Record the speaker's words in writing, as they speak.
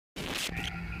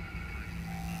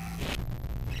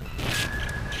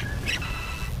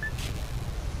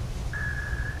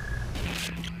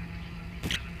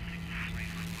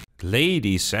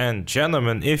Ladies and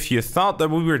gentlemen, if you thought that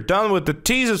we were done with the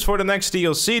teasers for the next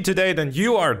DLC today, then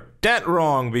you are dead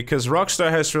wrong, because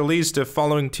Rockstar has released the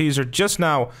following teaser just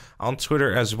now on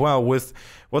Twitter as well, with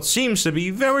what seems to be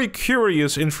very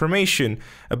curious information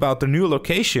about the new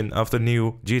location of the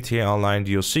new GTA Online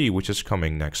DLC, which is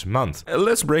coming next month.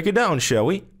 Let's break it down, shall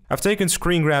we? I've taken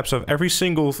screen grabs of every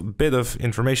single bit of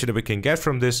information that we can get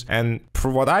from this, and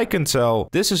for what I can tell,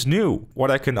 this is new.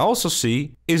 What I can also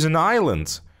see is an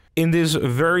island in this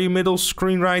very middle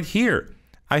screen right here.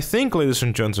 I think, ladies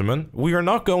and gentlemen, we are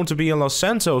not going to be in Los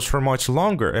Santos for much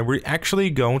longer, and we're actually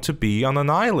going to be on an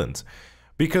island.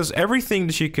 Because everything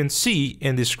that you can see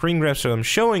in the screen grabs that I'm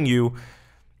showing you,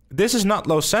 this is not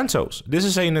Los Santos. This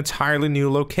is an entirely new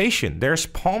location. There's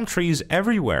palm trees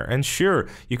everywhere, and sure,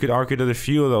 you could argue that a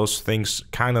few of those things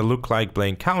kind of look like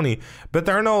Blaine County, but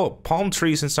there are no palm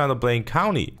trees inside of Blaine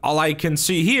County. All I can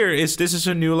see here is this is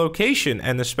a new location,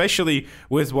 and especially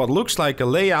with what looks like a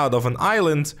layout of an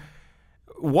island.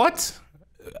 What?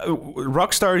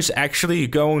 Rockstar is actually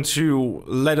going to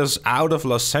let us out of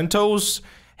Los Santos?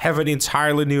 Have an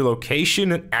entirely new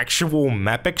location, an actual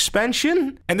map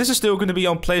expansion? And this is still going to be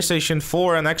on PlayStation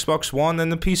 4 and Xbox One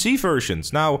and the PC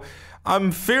versions. Now,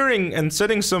 I'm fearing and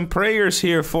setting some prayers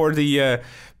here for the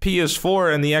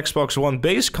PS4 and the Xbox One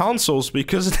base consoles,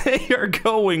 because they are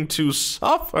going to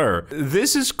suffer.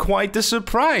 This is quite the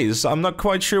surprise. I'm not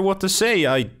quite sure what to say.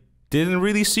 I didn't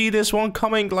really see this one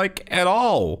coming, like, at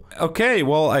all. Okay,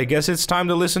 well, I guess it's time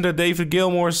to listen to David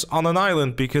Gilmour's On an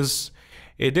Island, because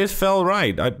it did feel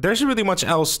right. There's really much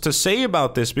else to say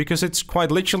about this, because it's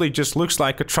quite literally just looks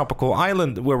like a tropical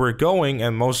island where we're going,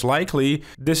 and most likely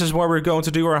this is where we're going to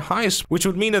do our heist, which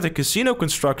would mean that the casino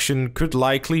construction could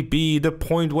likely be the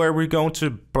point where we're going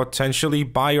to potentially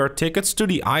buy our tickets to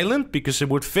the island, because it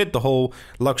would fit the whole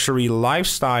luxury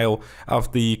lifestyle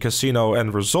of the casino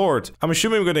and resort. I'm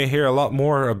assuming we're going to hear a lot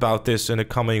more about this in the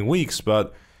coming weeks,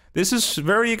 but this is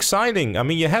very exciting. I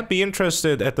mean, you had me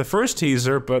interested at the first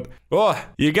teaser, but oh,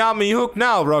 you got me hooked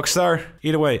now, Rockstar.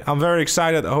 Either way, I'm very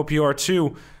excited. I hope you are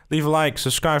too. Leave a like,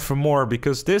 subscribe for more,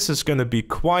 because this is going to be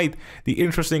quite the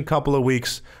interesting couple of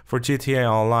weeks for GTA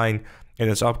Online and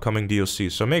its upcoming DLC.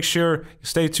 So make sure you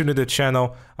stay tuned to the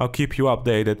channel. I'll keep you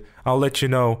updated. I'll let you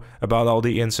know about all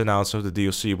the ins and outs of the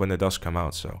DLC when it does come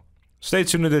out, so stay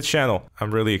tuned to the channel.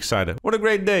 I'm really excited. What a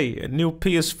great day. A new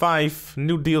PS5,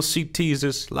 new DLC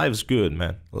teasers. Life's good,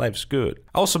 man. Life's good.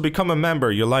 Also, become a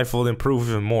member. Your life will improve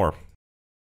even more.